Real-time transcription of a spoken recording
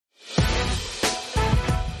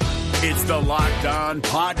It's the Locked On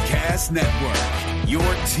Podcast Network, your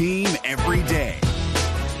team every day.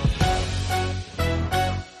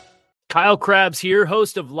 Kyle Krabs here,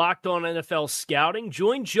 host of Locked On NFL Scouting.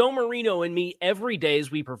 Join Joe Marino and me every day as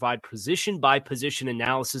we provide position-by-position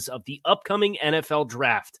analysis of the upcoming NFL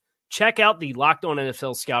Draft. Check out the Locked On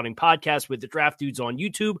NFL Scouting podcast with the Draft Dudes on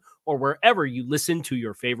YouTube or wherever you listen to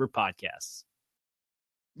your favorite podcasts.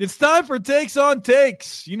 It's time for Takes on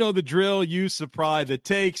Takes. You know the drill. You supply the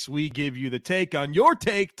takes. We give you the take on your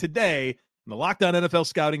take today on the Locked On NFL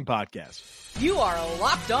Scouting podcast. You are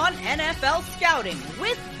Locked On NFL Scouting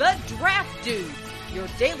with the Draft Dudes, your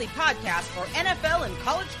daily podcast for NFL and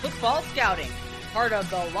college football scouting. Part of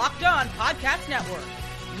the Locked On Podcast Network,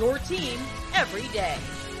 your team every day.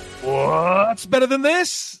 What's better than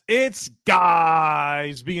this? It's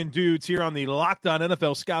guys being dudes here on the Locked On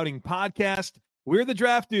NFL Scouting podcast. We're the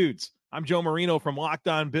Draft Dudes. I'm Joe Marino from Locked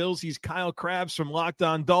On Bills. He's Kyle Krabs from Locked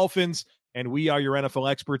On Dolphins. And we are your NFL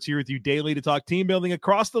experts here with you daily to talk team building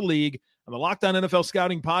across the league on the Locked On NFL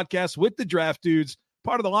Scouting podcast with the Draft Dudes,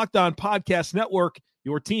 part of the Locked On Podcast Network,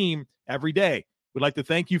 your team every day. We'd like to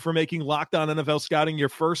thank you for making Locked On NFL Scouting your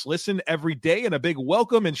first listen every day, and a big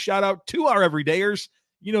welcome and shout out to our everydayers.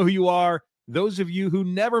 You know who you are. Those of you who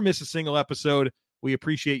never miss a single episode, we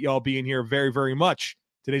appreciate y'all being here very, very much.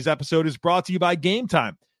 Today's episode is brought to you by Game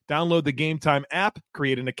Time. Download the Game Time app,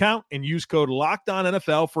 create an account, and use code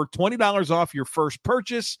LOCKEDONNFL for $20 off your first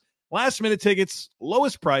purchase. Last-minute tickets,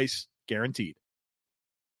 lowest price, guaranteed.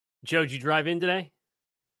 Joe, did you drive in today?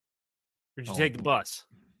 Or did you take the bus?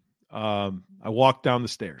 I walked down the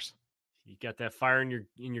stairs. You got that fire in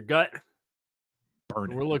your gut?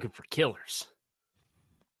 Burn it. We're looking for killers.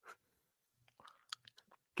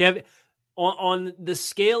 Kevin, on the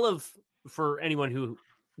scale of, for anyone who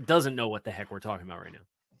doesn't know what the heck we're talking about right now,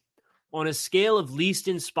 on a scale of least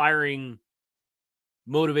inspiring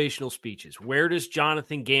motivational speeches, where does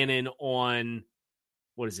Jonathan Gannon on,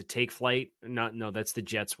 what is it, Take Flight? No, that's the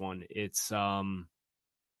Jets one. It's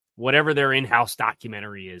whatever their in-house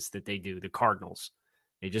documentary is that they do, the Cardinals.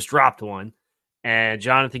 They just dropped one. And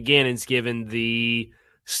Jonathan Gannon's given the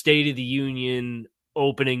State of the Union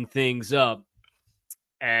opening things up.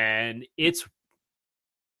 And it's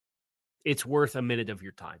worth a minute of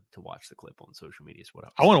your time to watch the clip on social media. Is what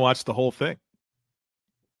I want to watch the whole thing.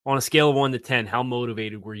 On a scale of 1 to 10, how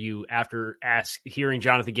motivated were you after hearing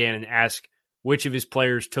Jonathan Gannon ask which of his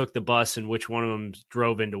players took the bus and which one of them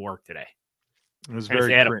drove into work today? It was and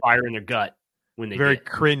very if they had a fire in their gut when they very did.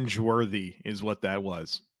 Cringe-worthy is what that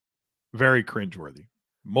was. Very cringe-worthy.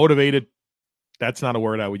 Motivated. That's not a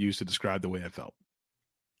word I would use to describe the way I felt.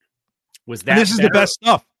 Was that? And this is the best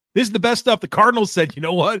stuff. This is the best stuff. The Cardinals said, you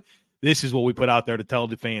know what? This is what we put out there to tell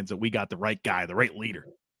the fans that we got the right guy, the right leader.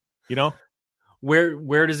 You know?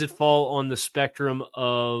 Where does it fall on the spectrum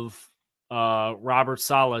of Robert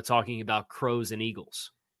Saleh talking about crows and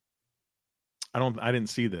eagles? I didn't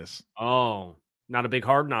see this. Oh, not a big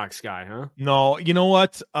Hard Knocks guy, huh? No, you know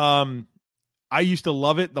what? I used to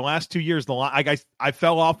love it. The last 2 years, I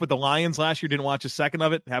fell off with the Lions last year. Didn't watch a second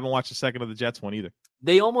of it. Haven't watched a second of the Jets one either.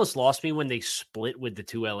 They almost lost me when they split with the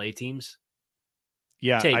two LA teams.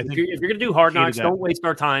 Yeah, if you're going to do Hard Knocks, don't waste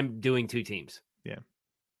our time doing two teams. Yeah.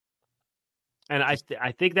 And I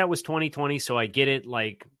think that was 2020, so I get it,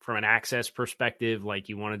 like, from an access perspective, like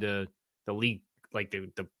you wanted the league, like the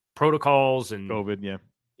protocols and COVID, yeah.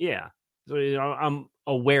 Yeah. So I'm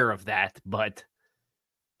aware of that, but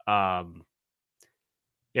Robert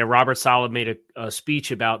Saleh made a speech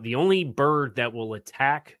about the only bird that will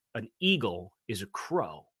attack an eagle is a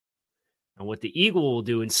crow. And what the eagle will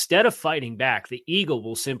do, instead of fighting back, the eagle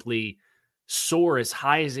will simply soar as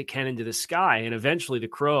high as it can into the sky, and eventually the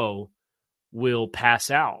crow will pass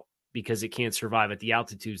out because it can't survive at the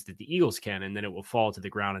altitudes that the eagles can, and then it will fall to the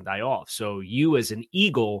ground and die off. So you, as an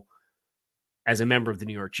eagle, as a member of the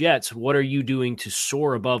New York Jets, what are you doing to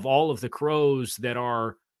soar above all of the crows that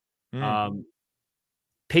are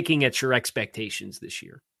picking at your expectations this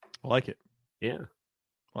year? I like it. Yeah.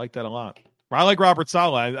 I like that a lot. I like Robert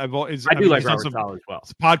Saleh. I do like Robert Saleh as well.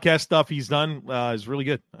 Podcast stuff he's done is really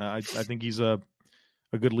good. I think he's a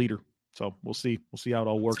good leader. So we'll see. We'll see how it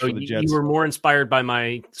all works for the Jets. You were more inspired by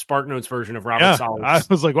my Spark Notes version of Robert Saleh. I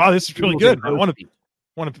was like, wow, this is really good. I want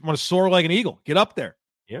to soar like an eagle. Get up there.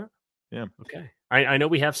 Yeah. Yeah. Okay. I know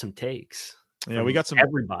we have some takes. Yeah, we got some.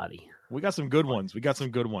 Everybody. We got some good ones.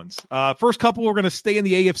 First couple, we're going to stay in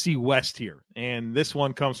the AFC West here. And this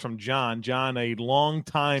one comes from John. John, a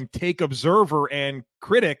longtime take observer and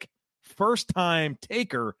critic, first-time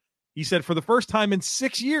taker. He said, for the first time in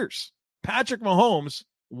 6 years, Patrick Mahomes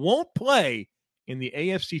won't play in the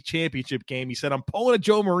AFC Championship game. He said, I'm pulling a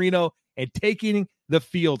Joe Marino and taking the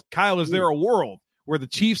field. Kyle, is there a world where the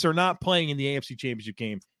Chiefs are not playing in the AFC Championship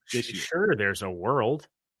game this year? Sure, there's a world.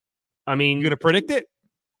 I mean, you going to predict it?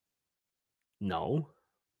 No,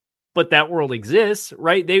 but that world exists,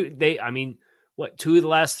 right? I mean, what, 2 of the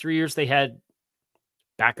last 3 years they had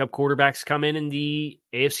backup quarterbacks come in the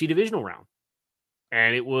AFC divisional round,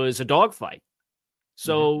 and it was a dogfight.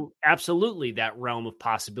 So absolutely, that realm of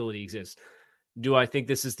possibility exists. Do I think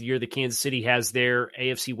this is the year that Kansas City has their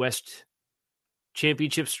AFC West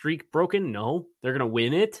championship streak broken? No, they're going to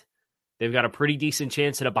win it. They've got a pretty decent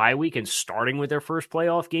chance at a bye week and starting with their first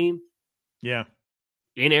playoff game. Yeah.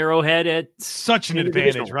 In Arrowhead at such an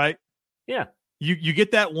advantage, right? Yeah. You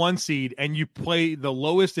get that 1 seed and you play the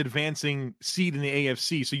lowest advancing seed in the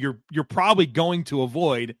AFC. So you're probably going to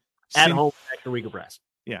avoid at home at the Riga Brass.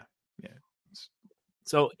 Yeah.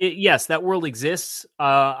 So yes, that world exists.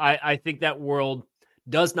 I think that world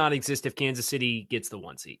does not exist if Kansas City gets the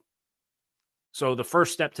 1 seed. So the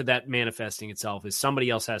first step to that manifesting itself is somebody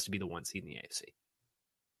else has to be the 1 seed in the AFC.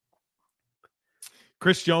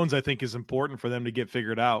 Chris Jones, I think, is important for them to get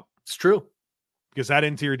figured out. It's true. Because that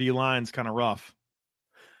interior D line's kind of rough.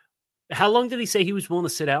 How long did he say he was willing to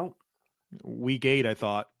sit out? Week 8, I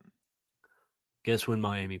thought. Guess when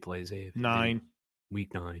Miami plays AFC? 9.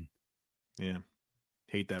 Week 9. Yeah.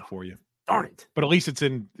 Hate that for you. Darn it. But at least it's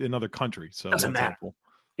in another country. So doesn't matter. Helpful.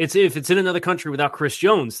 If it's in another country without Chris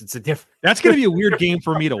Jones, it's a different. That's going to be a weird game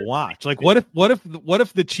for me to watch. Like, what if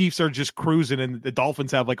the Chiefs are just cruising and the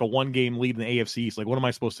Dolphins have like a 1-game lead in the AFC East? Like, what am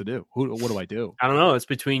I supposed to do? What do I do? I don't know. It's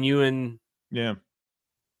between you and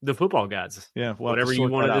the football gods. Yeah, whatever you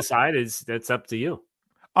want to decide that's up to you.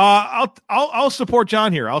 I'll support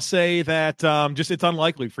John here. I'll say that just it's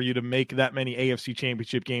unlikely for you to make that many AFC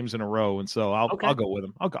Championship games in a row, and so I'll go with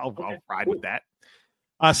him. I'll ride with that.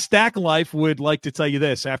 Stack Life would like to tell you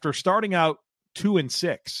this: after starting out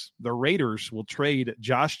 2-6, the Raiders will trade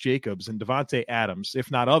Josh Jacobs and Devontae Adams,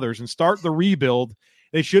 if not others, and start the rebuild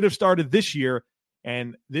they should have started this year.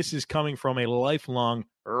 And this is coming from a lifelong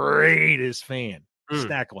Raiders fan.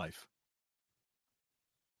 Stack Life.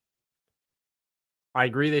 I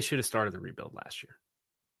agree they should have started the rebuild last year.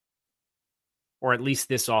 Or at least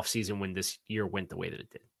this offseason when this year went the way that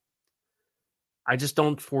it did. I just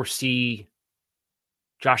don't foresee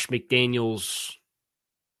Josh McDaniels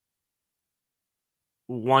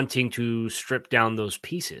wanting to strip down those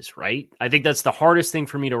pieces, right? I think that's the hardest thing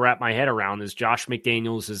for me to wrap my head around is Josh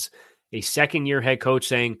McDaniels is a second-year head coach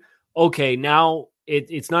saying, okay, now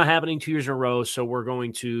it's not happening 2 years in a row, so we're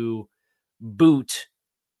going to boot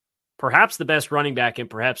perhaps the best running back and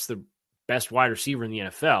perhaps the best wide receiver in the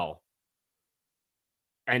NFL.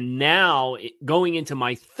 And now, going into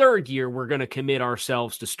my 3rd year, we're going to commit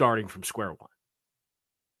ourselves to starting from square one.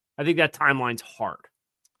 I think that timeline's hard.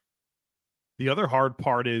 The other hard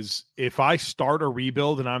part is if I start a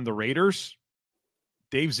rebuild and I'm the Raiders,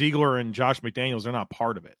 Dave Ziegler and Josh McDaniels are not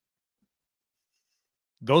part of it.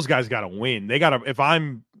 Those guys got to win. They got to. If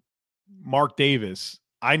I'm Mark Davis,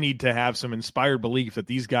 I need to have some inspired belief that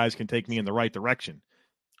these guys can take me in the right direction.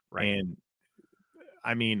 Right. And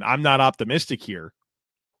I mean, I'm not optimistic here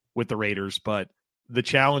with the Raiders, but the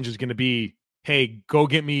challenge is going to be, hey, go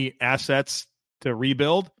get me assets to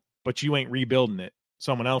rebuild, but you ain't rebuilding it.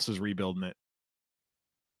 Someone else is rebuilding it.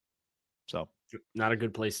 So not a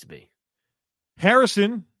good place to be.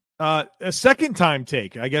 Harrison, a second time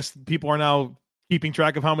take. I guess people are now keeping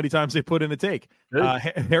track of how many times they put in a take.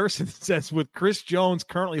 Harrison says, with Chris Jones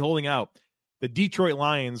currently holding out, the Detroit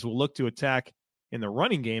Lions will look to attack in the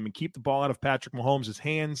running game and keep the ball out of Patrick Mahomes'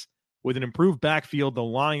 hands. With an improved backfield, the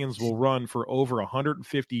Lions will run for over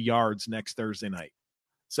 150 yards next Thursday night.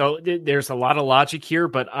 So there's a lot of logic here,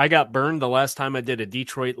 but I got burned the last time I did a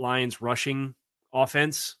Detroit Lions rushing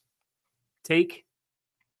offense take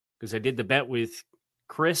because I did the bet with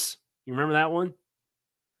Chris. You remember that one?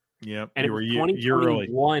 Yeah, and it was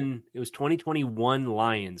 2021. It was 2021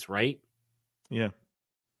 Lions, right? Yeah.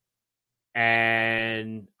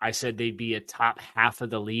 And I said they'd be a top half of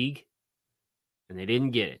the league, and they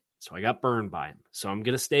didn't get it. So I got burned by him. So I'm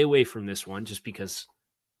going to stay away from this one just because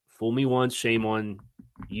fool me once, shame on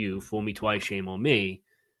you. Fool me twice, shame on me.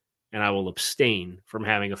 And I will abstain from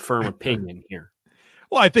having a firm opinion here.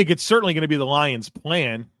 Well, I think it's certainly going to be the Lions'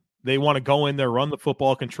 plan. They want to go in there, run the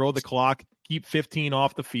football, control the clock, keep 15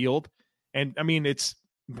 off the field. And, I mean, it's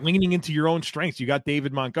leaning into your own strengths. You got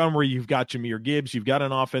David Montgomery. You've got Jahmyr Gibbs. You've got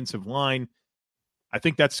an offensive line. I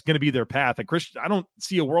think that's going to be their path. And I don't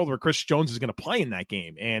see a world where Chris Jones is going to play in that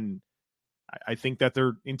game. And I think that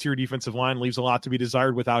their interior defensive line leaves a lot to be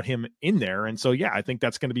desired without him in there. And so, yeah, I think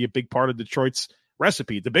that's going to be a big part of Detroit's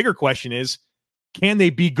recipe. The bigger question is, can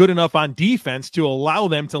they be good enough on defense to allow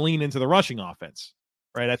them to lean into the rushing offense?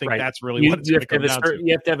 right? I think Right. that's really what it's going to come down to.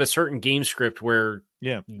 You have to have a certain game script where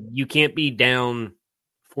Yeah, you can't be down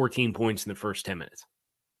 14 points in the first 10 minutes.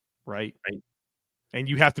 right. Right. And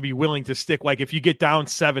you have to be willing to stick. Like if you get down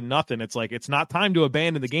 7-0, it's like it's not time to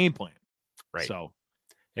abandon the game plan. Right. So,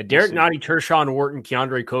 Derek Nottie, Tershawn Wharton,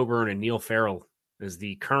 Keandre Coburn, and Neil Farrell is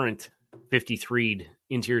the current 53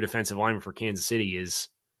 interior defensive lineman for Kansas City. Is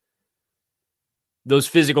those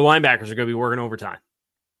physical linebackers are going to be working overtime.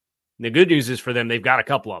 And the good news is for them, they've got a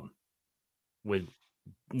couple of them with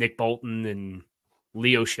Nick Bolton and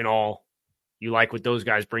Leo Chenal. You like what those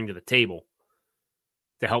guys bring to the table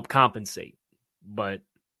to help compensate. But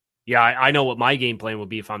yeah, I know what my game plan would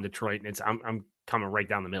be if I'm Detroit, and I'm coming right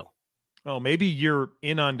down the middle. oh, maybe you're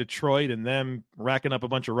in on Detroit and them racking up a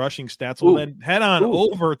bunch of rushing stats. Well, then head on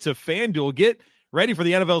over to FanDuel. Get ready for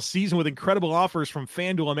the NFL season with incredible offers from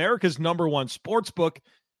FanDuel, America's #1 sportsbook.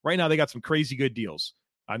 Right now, they got some crazy good deals.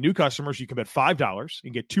 New customers, you can bet $5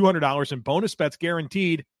 and get $200 in bonus bets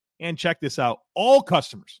guaranteed. And check this out. All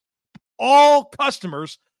customers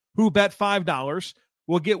who bet $5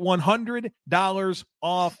 will get $100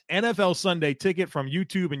 off NFL Sunday ticket from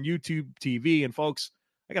YouTube and YouTube TV. And folks,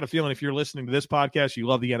 I got a feeling if you're listening to this podcast, you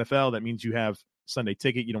love the NFL. That means you have Sunday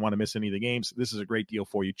ticket. You don't want to miss any of the games. This is a great deal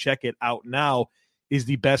for you. Check it out now is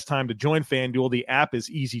the best time to join FanDuel. The app is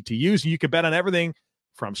easy to use, and you can bet on everything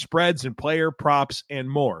from spreads and player props and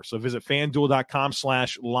more. So visit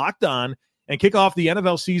FanDuel.com/lockedon and kick off the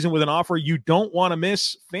NFL season with an offer you don't want to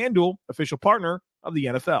miss. FanDuel, official partner of the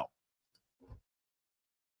NFL.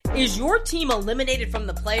 Is your team eliminated from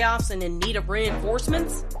the playoffs and in need of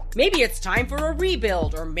reinforcements? Maybe it's time for a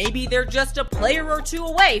rebuild, or maybe they're just a player or two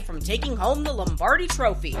away from taking home the Lombardi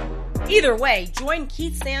Trophy. Either way, join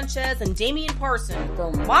Keith Sanchez and Damian Parson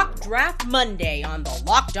for Mock Draft Monday on the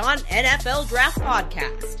Locked On NFL Draft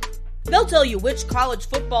Podcast. They'll tell you which college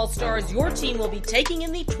football stars your team will be taking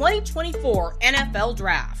in the 2024 NFL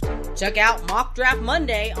Draft. Check out Mock Draft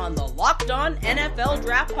Monday on the Locked On NFL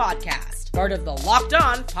Draft Podcast, part of the Locked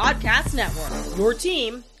On Podcast Network. Your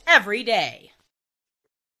team every day.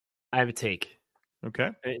 I have a take. Okay.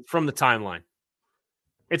 From the timeline.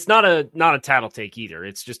 It's not a tattle take either.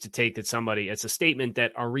 It's just a take that it's a statement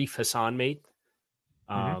that Arif Hassan made.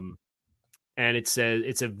 And it says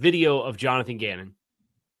it's a video of Jonathan Gannon.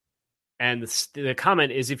 And the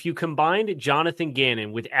comment is, if you combined Jonathan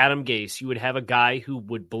Gannon with Adam Gase, you would have a guy who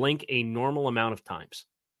would blink a normal amount of times.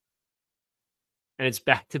 And it's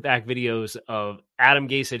back-to-back videos of Adam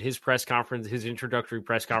Gase at his press conference, his introductory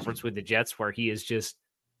press conference with the Jets, where he is just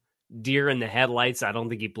deer in the headlights. I don't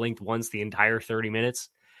think he blinked once the entire 30 minutes.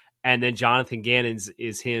 And then Jonathan Gannon's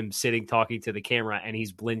is him sitting talking to the camera, and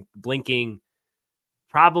he's blinking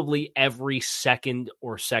probably every second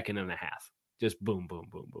or second and a half. Just boom, boom,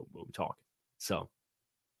 boom, boom, boom, talking. So,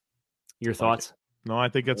 your thoughts? No, I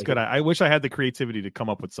think that's good. I wish I had the creativity to come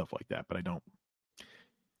up with stuff like that, but I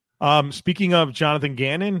don't. Speaking of Jonathan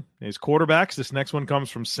Gannon, his quarterbacks, this next one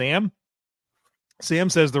comes from Sam.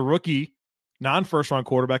 Sam says the rookie, non-first-round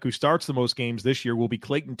quarterback who starts the most games this year will be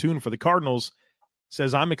Clayton Tune for the Cardinals.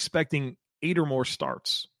 Says, I'm expecting 8 or more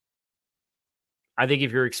starts. I think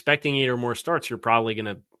if you're expecting 8 or more starts, you're probably going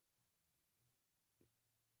to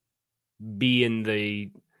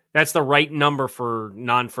be that's the right number for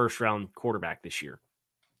non-first round quarterback this year.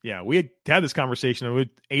 Yeah, we had this conversation with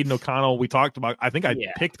Aiden O'Connell. We talked about, I think I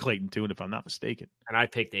picked Clayton Tune, if I'm not mistaken. And I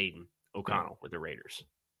picked Aiden O'Connell with the Raiders.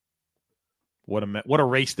 What a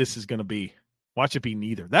race this is going to be. Watch it be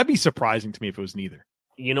neither. That'd be surprising to me if it was neither.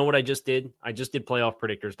 You know what I just did? I just did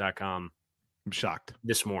playoffpredictors.com. I'm shocked.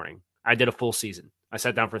 This morning. I did a full season. I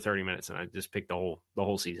sat down for 30 minutes and I just picked the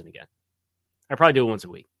whole season again. I probably do it once a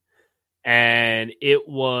week. And it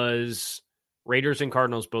was Raiders and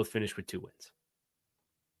Cardinals both finished with 2 wins.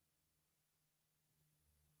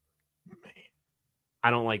 Man.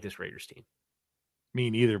 I don't like this Raiders team.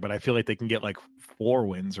 Me neither, but I feel like they can get like 4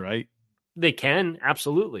 wins, right? They can,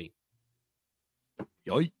 absolutely.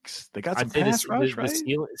 Yikes. They got some pass rush, right?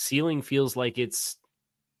 The ceiling feels like it's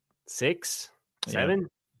 6, 7.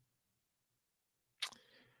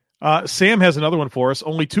 Sam has another one for us.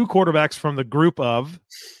 Only 2 quarterbacks from the group of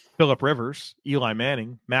Phillip Rivers, Eli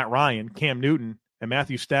Manning, Matt Ryan, Cam Newton, and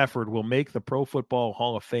Matthew Stafford will make the Pro Football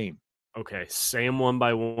Hall of Fame. Okay, say them one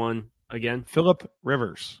by one again. Phillip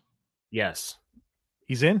Rivers. Yes.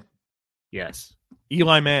 He's in? Yes.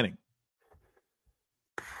 Eli Manning.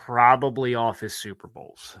 Probably off his Super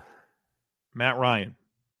Bowls. Matt Ryan.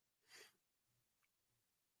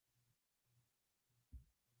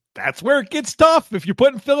 That's where it gets tough. If you're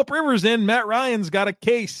putting Phillip Rivers in, Matt Ryan's got a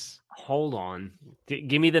case. Hold on.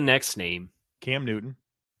 Give me the next name. Cam Newton.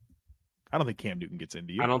 I don't think Cam Newton gets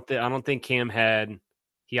into you. I don't think Cam had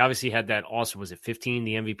He obviously had that also, was it 15,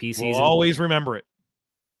 the MVP season? We'll always remember it.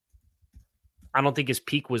 I don't think his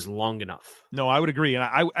peak was long enough. No, I would agree. And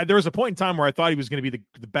I there was a point in time where I thought he was going to be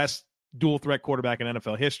the best dual threat quarterback in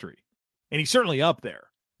NFL history. And he's certainly up there.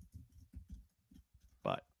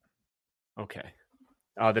 But okay.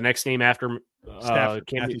 The next name after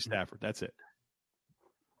Matthew Stafford. That's it.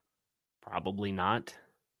 Probably not.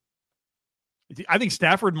 I think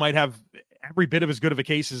Stafford might have every bit of as good of a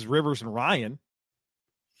case as Rivers and Ryan.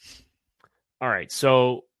 All right.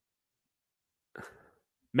 So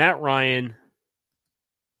Matt Ryan,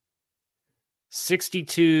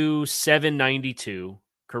 62,792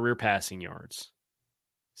 career passing yards,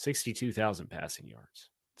 62,000 passing yards.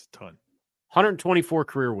 It's a ton. 124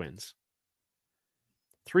 career wins,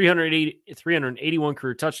 381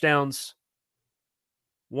 career touchdowns,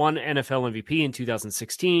 one NFL MVP in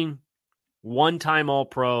 2016, one-time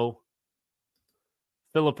All-Pro.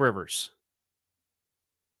 Phillip Rivers,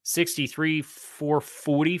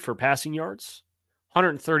 63,440 for passing yards,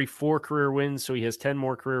 134 career wins, so he has 10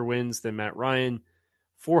 more career wins than Matt Ryan,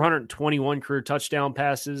 421 career touchdown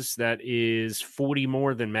passes, that is 40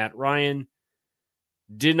 more than Matt Ryan.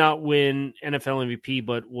 Did not win NFL MVP,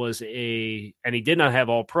 but and he did not have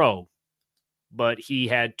All-Pro, but he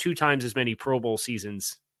had 2 times as many Pro Bowl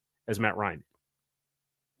seasons as Matt Ryan.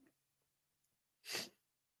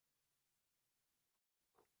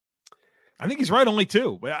 I think he's right, only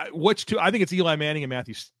 2. Which 2? I think it's Eli Manning and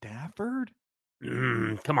Matthew Stafford.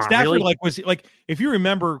 Come on, Stafford, really? was if you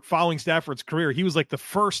remember following Stafford's career, he was like the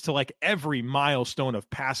first to every milestone of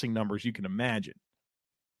passing numbers you can imagine.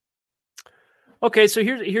 Okay, so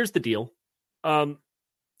here's the deal.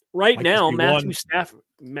 Right now, Matthew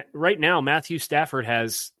Stafford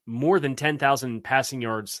has more than 10,000 passing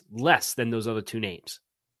yards less than those other 2 names.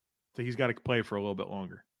 So he's got to play for a little bit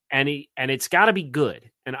longer. And it's got to be good.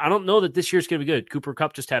 And I don't know that this year's going to be good. Cooper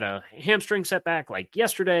Kupp just had a hamstring setback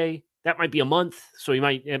yesterday. That might be a month, so it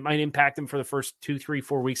might impact him for the first 2, 3,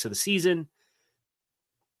 4 weeks of the season.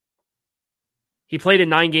 He played in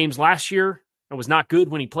 9 games last year and was not good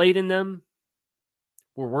when he played in them.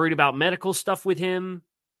 We're worried about medical stuff with him.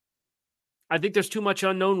 I think there's too much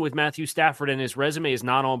unknown with Matthew Stafford, and his resume is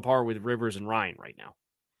not on par with Rivers and Ryan right now.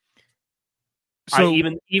 So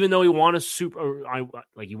even though he won a Super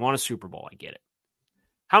Bowl, I get it.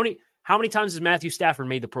 How many times has Matthew Stafford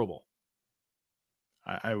made the Pro Bowl?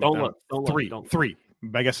 Don't look. 3. 3.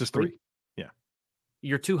 I guess it's 3. Yeah.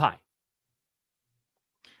 You're too high.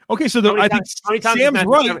 Okay, so I think Sam's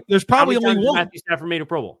right. There's probably only 1. Matthew Stafford made a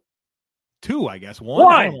Pro Bowl. 2, I guess.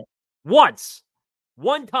 1. Once.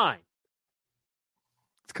 One time.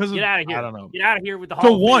 It's because get out of here. I don't know. Get out of here with the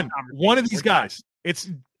Hall of Fame. One of these guys. It's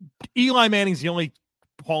Eli Manning's the only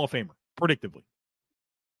Hall of Famer, predictably.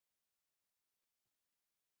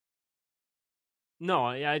 No,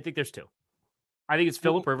 I think there's 2. I think it's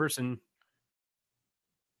Phillip Rivers and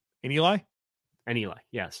Eli? And Eli,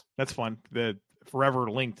 yes. That's fun. The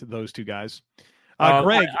forever linked those 2 guys.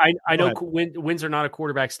 Greg. I know wins are not a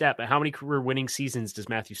quarterback stat, but how many career winning seasons does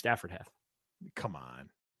Matthew Stafford have? Come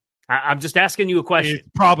on. I'm just asking you a question. It's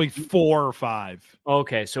probably 4 or 5.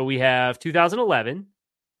 Okay, so we have 2011,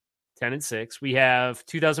 10-6. We have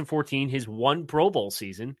 2014, his 1 Pro Bowl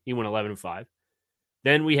season. He went 11-5.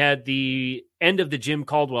 Then we had the end of the Jim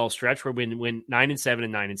Caldwell stretch where we went 9-7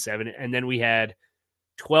 and 9-7, and then we had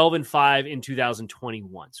 12-5 in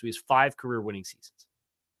 2021. So he has 5 career winning seasons.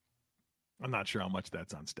 I'm not sure how much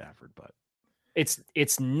that's on Stafford, but it's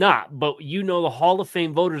not. But the Hall of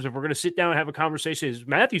Fame voters, if we're going to sit down and have a conversation, is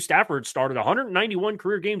Matthew Stafford started 191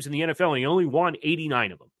 career games in the NFL and he only won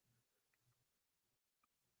 89 of them.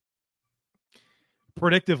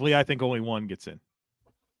 Predictively, I think only 1 gets in.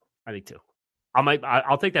 I think 2.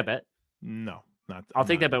 I'll take that bet. No, not. I'll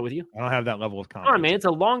take that bet with you. I don't have that level of confidence. Come on, man. It's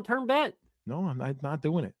a long-term bet. No, I'm not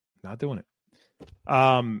doing it. Not doing it.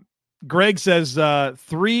 Greg says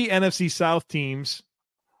 3 NFC South teams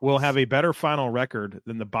will have a better final record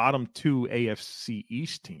than the bottom 2 AFC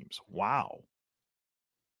East teams. Wow.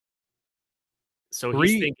 So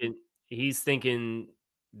he's thinking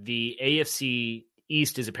the AFC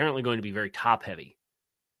East is apparently going to be very top heavy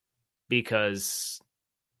because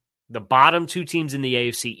the bottom 2 teams in the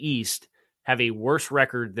AFC East have a worse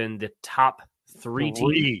record than the top 3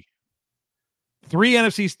 teams. 3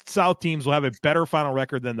 NFC South teams will have a better final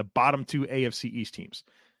record than the bottom 2 AFC East teams.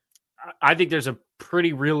 I think there's a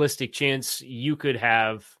pretty realistic chance you could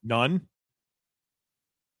have none.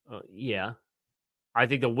 Yeah. I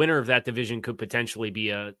think the winner of that division could potentially be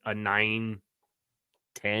a 9-10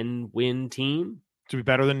 win team. To be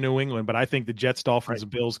better than New England, but I think the Jets, Dolphins, and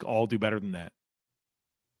Bills all do better than that.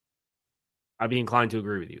 I'd be inclined to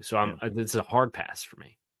agree with you. So it's a hard pass for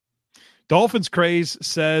me. Dolphins Craze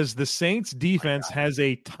says the Saints defense has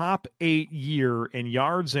a top 8 year in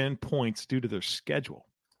yards and points due to their schedule.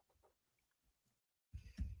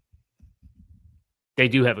 They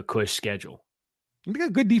do have a cush schedule. They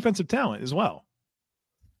got good defensive talent as well.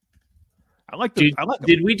 I like the.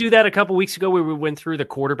 Did we do that a couple weeks ago where we went through the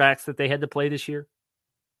quarterbacks that they had to play this year?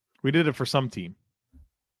 We did it for some team.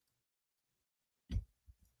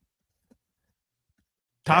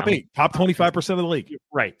 Top 8, top 25% of the league.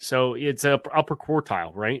 Right. So it's a upper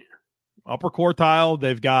quartile, right? Upper quartile.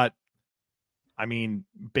 They've got,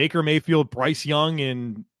 Baker Mayfield, Bryce Young,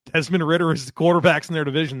 and Desmond Ridder as the quarterbacks in their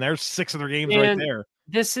division. There's 6 of their games right there.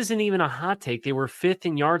 This isn't even a hot take. They were 5th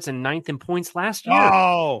in yards and 9th in points last year.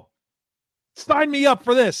 Oh, sign me up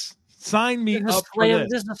for this. Sign me up for this.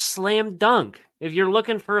 This is a slam dunk. If you're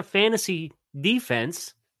looking for a fantasy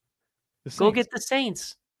defense, go get the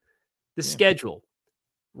Saints. The schedule.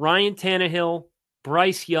 Ryan Tannehill,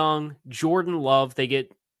 Bryce Young, Jordan Love. They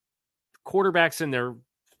get quarterbacks in their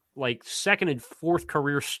second and fourth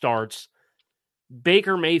career starts.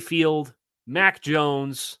 Baker Mayfield, Mac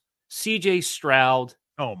Jones, CJ Stroud.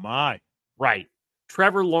 Oh, my. Right.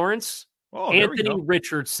 Trevor Lawrence, Anthony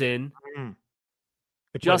Richardson,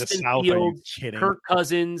 Justin Fields, Kirk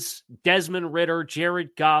Cousins, Desmond Ridder,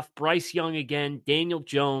 Jared Goff, Bryce Young again, Daniel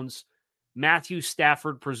Jones, Matthew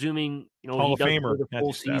Stafford, presuming Hall he of does Famer, the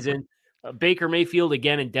full season. Baker Mayfield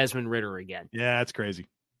again and Desmond Ridder again. Yeah, that's crazy.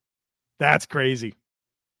 That's crazy.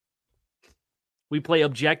 We play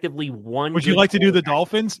objectively one. Would you like to do the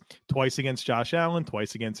Dolphins? Twice against Josh Allen,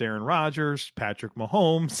 twice against Aaron Rodgers, Patrick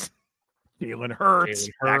Mahomes, Jalen Hurts,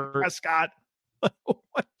 Dak Prescott.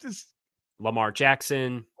 What is Lamar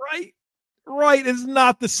Jackson? Right. It's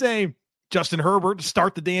not the same. Justin Herbert to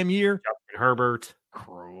start the damn year. Justin Herbert.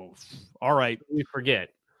 Gross. All right. We forget.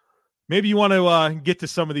 Maybe you want to get to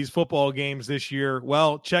some of these football games this year.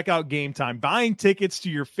 Well, check out Game Time. Buying tickets to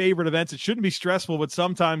your favorite events. It shouldn't be stressful, but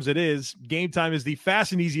sometimes it is. Game Time is the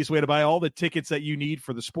fast and easiest way to buy all the tickets that you need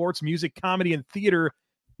for the sports, music, comedy, and theater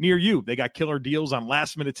near you. They got killer deals on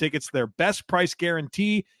last-minute tickets, their best price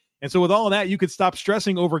guarantee. And so with all of that, you could stop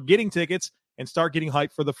stressing over getting tickets and start getting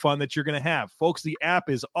hyped for the fun that you're going to have. Folks, the app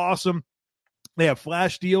is awesome. They have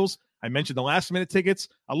flash deals. I mentioned the last-minute tickets.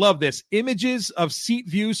 I love this. Images of seat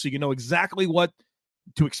views so you know exactly what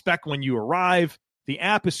to expect when you arrive. The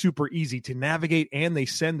app is super easy to navigate, and they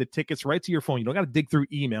send the tickets right to your phone. You don't got to dig through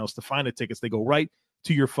emails to find the tickets. They go right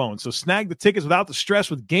to your phone. So snag the tickets without the stress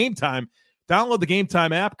with Game Time. Download the Game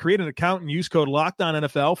Time app, create an account, and use code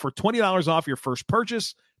LOCKEDONNFL for $20 off your first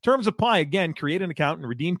purchase. Terms apply. Again, create an account and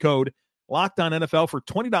redeem code LOCKEDONNFL for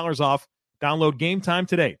 $20 off. Download Game Time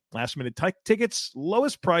today. Last-minute tickets,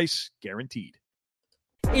 lowest price guaranteed.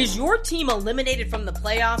 Is your team eliminated from the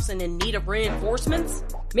playoffs and in need of reinforcements?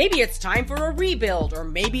 Maybe it's time for a rebuild, or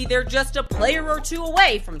maybe they're just a player or two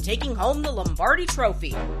away from taking home the Lombardi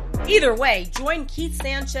Trophy. Either way, join Keith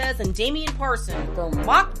Sanchez and Damian Parson for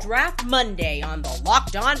Mock Draft Monday on the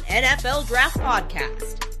Locked On NFL Draft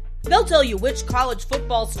Podcast. They'll tell you which college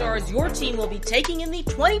football stars your team will be taking in the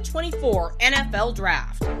 2024 NFL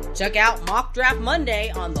Draft. Check out Mock Draft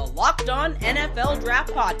Monday on the Locked On NFL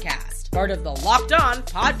Draft Podcast, part of the Locked On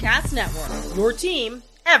Podcast Network. Your team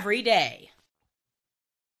every day.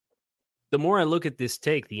 The more I look at this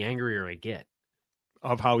take, the angrier I get.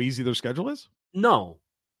 Of how easy their schedule is? No.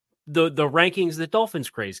 The rankings that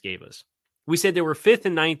Dolphins Craze gave us. We said they were 5th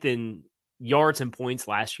and 9th in yards and points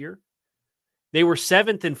last year. They were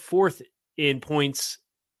 7th and 4th in points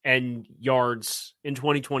and yards in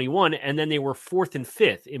 2021, and then they were 4th and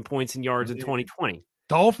 5th in points and yards in 2020.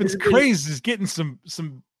 Dolphins Craze is getting some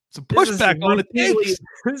pushback on it. This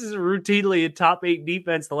is routinely a top 8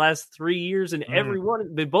 defense the last 3 years in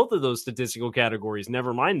both of those statistical categories.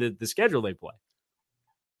 Never mind the schedule they play.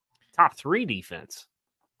 Top 3 defense.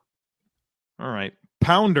 All right.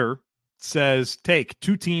 Pounder says, take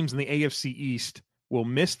 2 teams in the AFC East will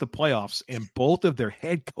miss the playoffs and both of their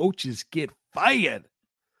head coaches get fired.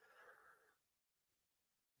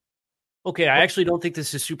 Okay, I actually don't think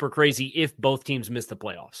this is super crazy if both teams miss the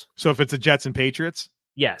playoffs. So if it's the Jets and Patriots?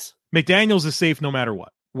 Yes. McDaniels is safe no matter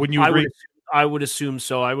what. Wouldn't you agree? I would assume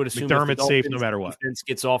so. I would assume McDermott's safe no matter what. Defense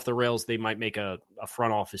gets off the rails, they might make a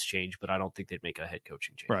front office change, but I don't think they'd make a head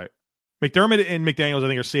coaching change. Right. McDermott and McDaniels, I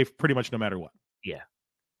think, are safe pretty much no matter what. Yeah.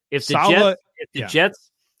 If the Jets,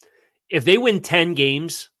 if they win 10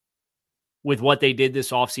 games with what they did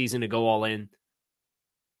this offseason to go all in,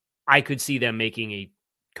 I could see them making a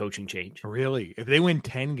coaching change. Really? If they win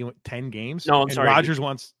 10 games? No, I'm sorry. Rodgers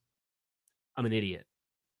wants... I'm an idiot.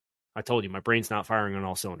 I told you, my brain's not firing on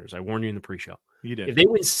all cylinders. I warned you in the pre-show. You did. If they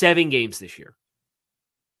win 7 games this year,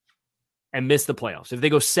 and miss the playoffs, if they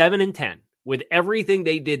go 7-10 with everything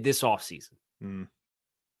they did this offseason,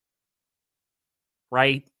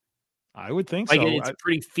 right? I would think like so. It's a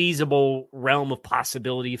pretty feasible realm of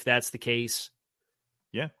possibility if that's the case.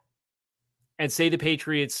 Yeah. And say the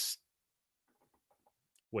Patriots,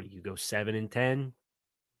 what do you go 7-10?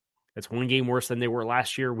 That's one game worse than they were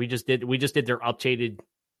last year. We just did their updated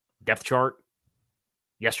depth chart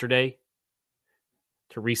yesterday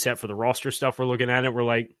to reset for the roster stuff. We're looking at it. We're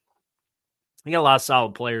like, we got a lot of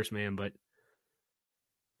solid players, man, but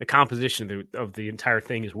the composition of the entire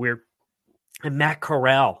thing is weird. And Matt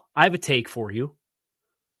Corral, I have a take for you.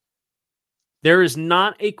 There is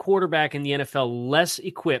not a quarterback in the NFL less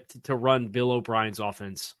equipped to run Bill O'Brien's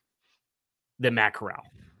offense than Matt Corral.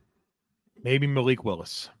 Maybe Malik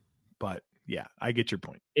Willis, but yeah, I get your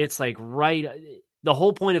point. It's like the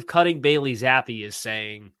whole point of cutting Bailey Zappi is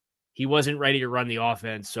saying he wasn't ready to run the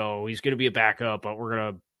offense, so he's going to be a backup, but we're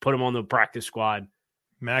going to put him on the practice squad.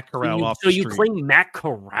 Matt Corral So you claim Matt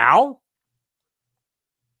Corral?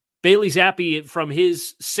 Bailey Zappi from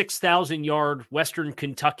his 6,000-yard Western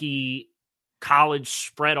Kentucky college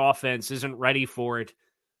spread offense isn't ready for it.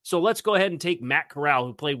 So let's go ahead and take Matt Corral,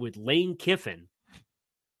 who played with Lane Kiffin,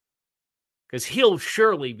 because he'll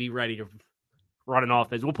surely be ready to run an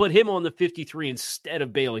offense. We'll put him on the 53 instead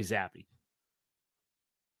of Bailey Zappi.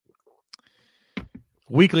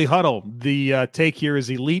 Weekly Huddle. The take here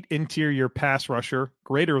is elite interior pass rusher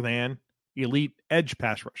greater than elite edge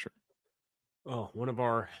pass rusher. Oh, one of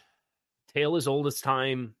our tale as old as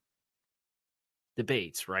time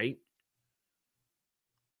debates, right?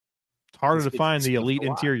 It's harder to find the elite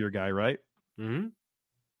interior guy, right? Mm-hmm.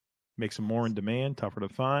 Makes him more in demand, tougher to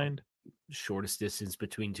find. Shortest distance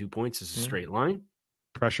between 2 points is a straight line.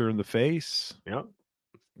 Pressure in the face. Yep.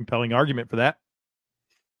 Compelling argument for that.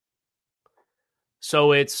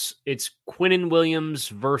 So it's Quinnen Williams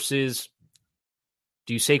versus,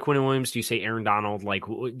 do you say Quinnen Williams? Do you say Aaron Donald? Like,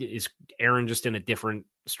 is Aaron just in a different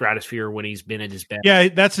stratosphere when he's been at his best? Yeah,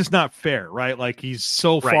 that's just not fair, right? Like, he's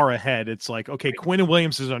so far ahead. It's like, okay, Quinnen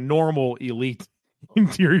Williams is a normal elite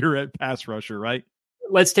interior at pass rusher, right?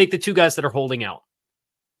 Let's take the two guys that are holding out.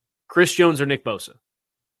 Chris Jones or Nick Bosa?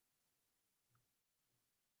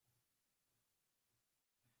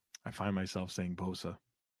 I find myself saying Bosa.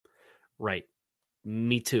 Right.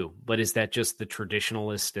 Me too. But is that just the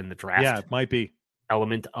traditionalist in the draft? Yeah, it might be.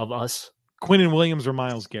 Element of us? Quinnen Williams or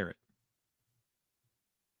Myles Garrett?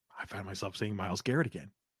 I find myself saying Myles Garrett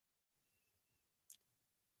again.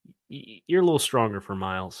 You're a little stronger for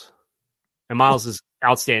Myles. And Myles is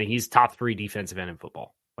outstanding. He's top 3 defensive end in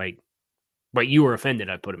football. But you were offended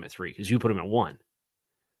I put him at 3 because you put him at 1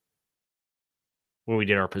 when we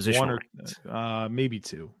did our position. Maybe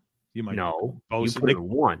 2. You might. No, Bosa, you put him at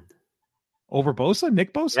 1 over Bosa.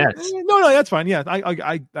 Nick Bosa. Yes. No, that's fine. Yeah,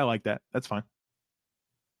 I like that. That's fine.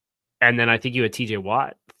 And then I think you had TJ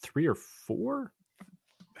Watt 3 or 4.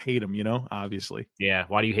 Hate him, obviously. Yeah.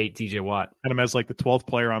 Why do you hate TJ Watt? Had him as like the 12th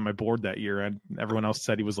player on my board that year, and everyone else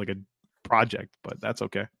said he was like a project, but that's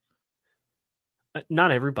okay.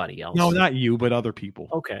 Not everybody else. No, not you, but other people.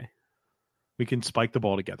 Okay. We can spike the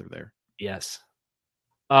ball together there. Yes.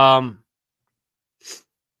 I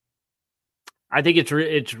think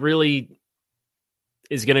it's really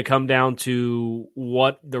is going to come down to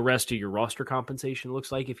what the rest of your roster compensation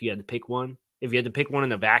looks like if you had to pick one. If you had to pick one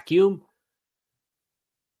in a vacuum,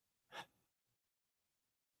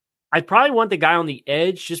 I'd probably want the guy on the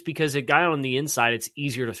edge just because the guy on the inside, it's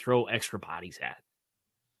easier to throw extra bodies at.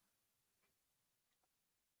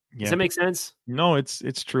 Yeah. Does that make sense? No, it's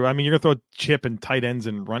true. I mean, you're gonna throw chip and tight ends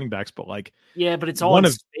and running backs, but but it's all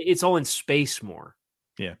in space more.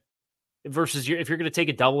 Yeah. Versus if you're going to take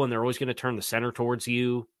a double and they're always going to turn the center towards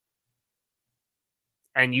you,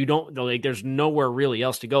 and you don't there's nowhere really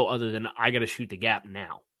else to go other than I got to shoot the gap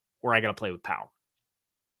now, or I got to play with power.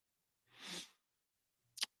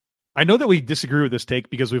 I know that we disagree with this take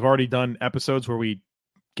because we've already done episodes where we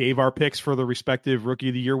gave our picks for the respective Rookie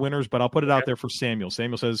of the Year winners, but I'll put it out there for Samuel.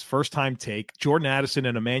 Samuel says, first time take, Jordan Addison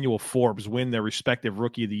and Emmanuel Forbes win their respective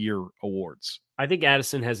Rookie of the Year awards. I think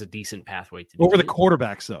Addison has a decent pathway to over the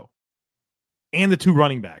quarterbacks, though, and the 2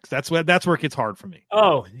 running backs. That's where it gets hard for me.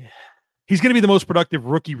 Oh, he's going to be the most productive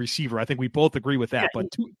rookie receiver. I think we both agree with that, but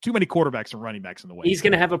too many quarterbacks and running backs in the way. He's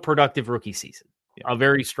going to have a productive rookie season, a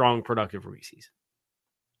very strong, productive rookie season.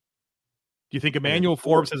 Do you think Emmanuel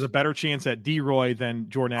Forbes has a better chance at D-Roy than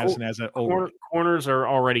Jordan Addison has at O? Corners are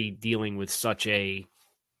already dealing with such a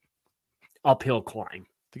uphill climb.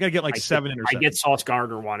 They got to get 7 interceptions. I get Sauce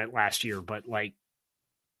Gardner won it last year, but I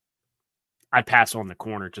pass on the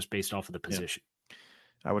corner just based off of the position. Yeah,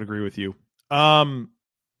 I would agree with you.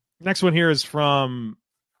 Next one here is from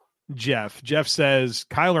Jeff. Jeff says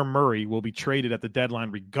Kyler Murray will be traded at the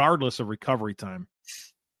deadline regardless of recovery time.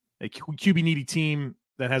 A QB-needy team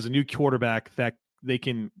that has a new quarterback that they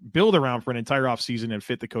can build around for an entire offseason and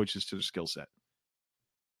fit the coaches to their skill set.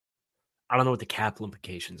 I don't know what the capital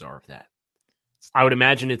implications are of that. I would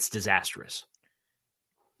imagine it's disastrous.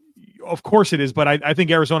 Of course it is, but I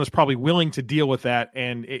think Arizona's probably willing to deal with that.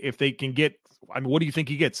 And if they can get, I mean, what do you think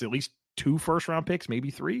he gets? At least 2 first-round picks,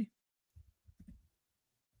 maybe 3?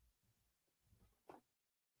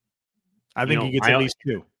 I think he gets at least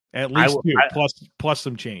 2. At least 2, plus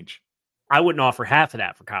some change. I wouldn't offer half of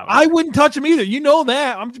that for Kyler. I wouldn't touch him either. You know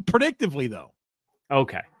that. I'm predictively, though.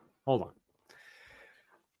 Okay. Hold on.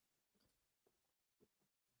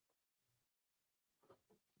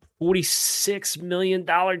 $46 million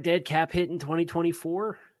dead cap hit in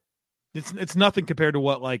 2024. It's nothing compared to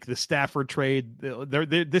what, like, the Stafford trade.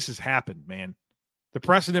 This has happened, man. The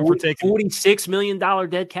precedent for taking $46 million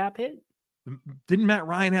dead cap hit. Didn't Matt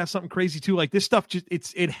Ryan have something crazy too? Like, this stuff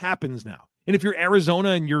it happens now. And if you're Arizona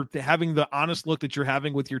and you're having the honest look that you're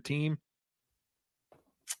having with your team,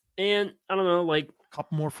 and I don't know, like a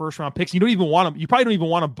couple more first-round picks, you don't even want them. You probably don't even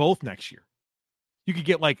want them both next year. You could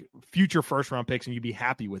get like future first-round picks, and you'd be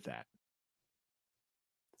happy with that.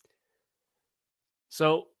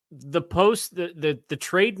 So the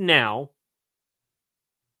trade now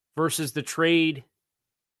versus the trade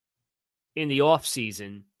in the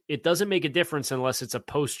offseason, it doesn't make a difference unless it's a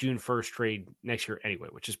post-June 1st trade next year anyway,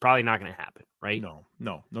 which is probably not going to happen, right?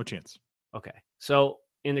 No chance. Okay. So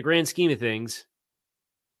in the grand scheme of things,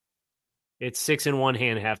 it's 6 in one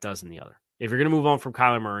hand, half dozen the other. If you're going to move on from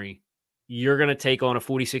Kyler Murray, you're going to take on a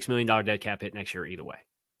 $46 million dead cap hit next year either way.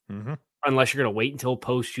 Mm-hmm. Unless you're going to wait until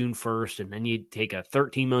post-June 1st, and then you take a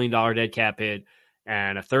 $13 million dead cap hit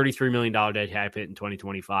and a $33 million dead cap hit in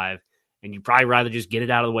 2025, and you'd probably rather just get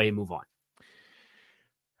it out of the way and move on.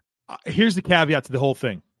 Here's the caveat to the whole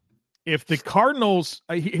thing. If the Cardinals,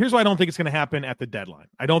 here's why I don't think it's going to happen at the deadline.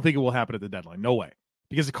 I don't think it will happen at the deadline. No way.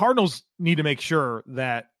 Because the Cardinals need to make sure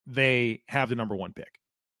that they have the number 1 pick.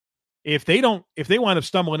 If they wind up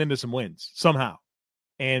stumbling into some wins somehow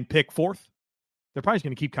and pick 4th, they're probably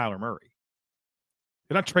going to keep Kyler Murray.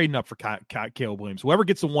 They're not trading up for Caleb Williams. Whoever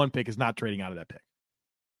gets the 1 pick is not trading out of that pick.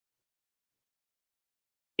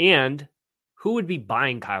 And who would be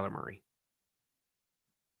buying Kyler Murray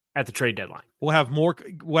at the trade deadline? We'll have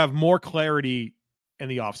more clarity in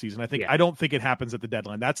the offseason. I don't think it happens at the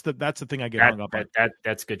deadline. That's the thing I get hung up on.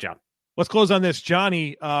 That's a good job. Let's close on this.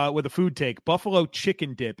 Johnny with a food take. Buffalo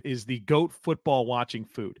chicken dip is the GOAT football watching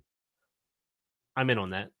food. I'm in on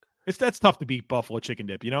that. That's tough to beat Buffalo chicken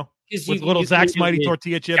dip, you know? With you, little Zach's Mighty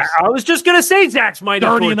tortilla chips. I was just going to say Zach's Mighty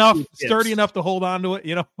sturdy enough to hold on to it,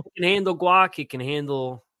 you know? It can handle guac. It can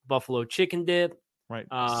handle Buffalo chicken dip. Right.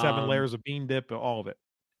 7 layers of bean dip, all of it.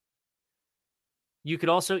 You could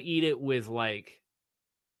also eat it with, like,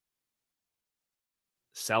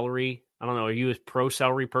 celery. I don't know. Are you a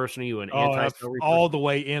pro-celery person? Are you an anti-celery person? All the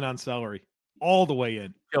way in on celery. All the way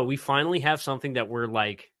in. So we finally have something that we're,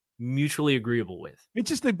 like, mutually agreeable with. It's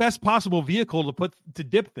just the best possible vehicle to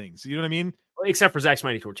dip things. You know what I mean? Except for Zach's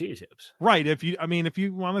Mighty tortilla chips. Right. If you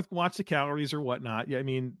want to watch the calories or whatnot, yeah, I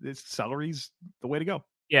mean, celery's the way to go.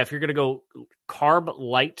 Yeah. If you're going to go carb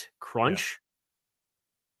light crunch,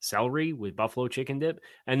 celery with buffalo chicken dip.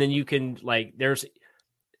 And then you can, like, there's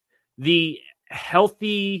the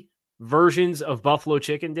healthy versions of buffalo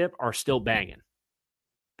chicken dip are still banging.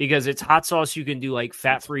 Because it's hot sauce, you can do like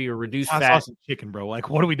fat-free or reduced hot fat. Sauce and chicken, bro. Like,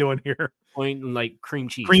 what are we doing here? Point like cream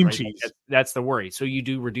cheese. Cheese. That's the worry. So you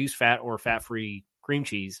do reduced fat or fat-free cream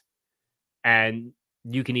cheese, and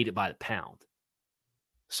you can eat it by the pound.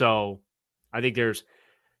 So I think there's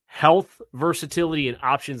health, versatility, and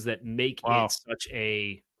options that make it such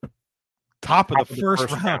a top of the first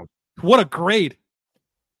round. What a grade!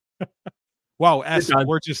 Wow,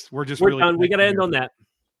 we're just really done. We got to end on that.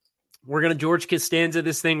 We're going to George Costanza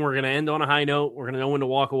this thing. We're going to end on a high note. We're going to know when to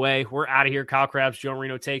walk away. We're out of here. Kyle Krabs, Joe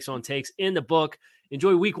Marino takes on takes in the book.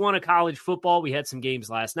 Enjoy week 1 of college football. We had some games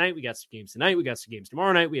last night. We got some games tonight. We got some games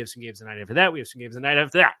tomorrow night. We have some games the night after that. We have some games the night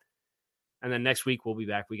after that. And then next week, we'll be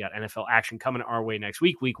back. We got NFL action coming our way next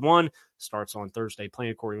week. Week 1 starts on Thursday. Plan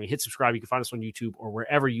accordingly. Hit subscribe. You can find us on YouTube or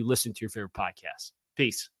wherever you listen to your favorite podcasts.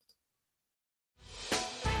 Peace.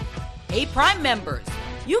 Hey, Prime members.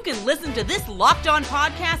 You can listen to this Locked On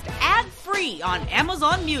podcast ad-free on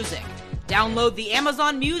Amazon Music. Download the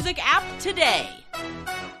Amazon Music app today.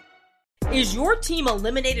 Is your team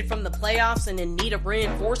eliminated from the playoffs and in need of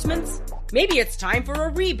reinforcements? Maybe it's time for a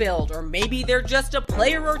rebuild, or maybe they're just a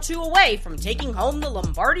player or two away from taking home the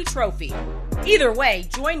Lombardi Trophy. Either way,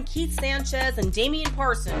 join Keith Sanchez and Damian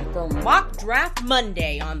Parson for Mock Draft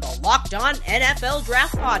Monday on the Locked On NFL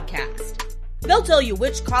Draft Podcast. They'll tell you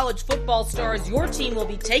which college football stars your team will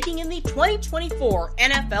be taking in the 2024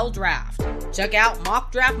 NFL Draft. Check out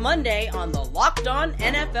Mock Draft Monday on the Locked On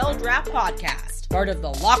NFL Draft Podcast, part of the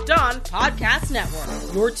Locked On Podcast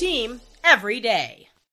Network. Your team every day.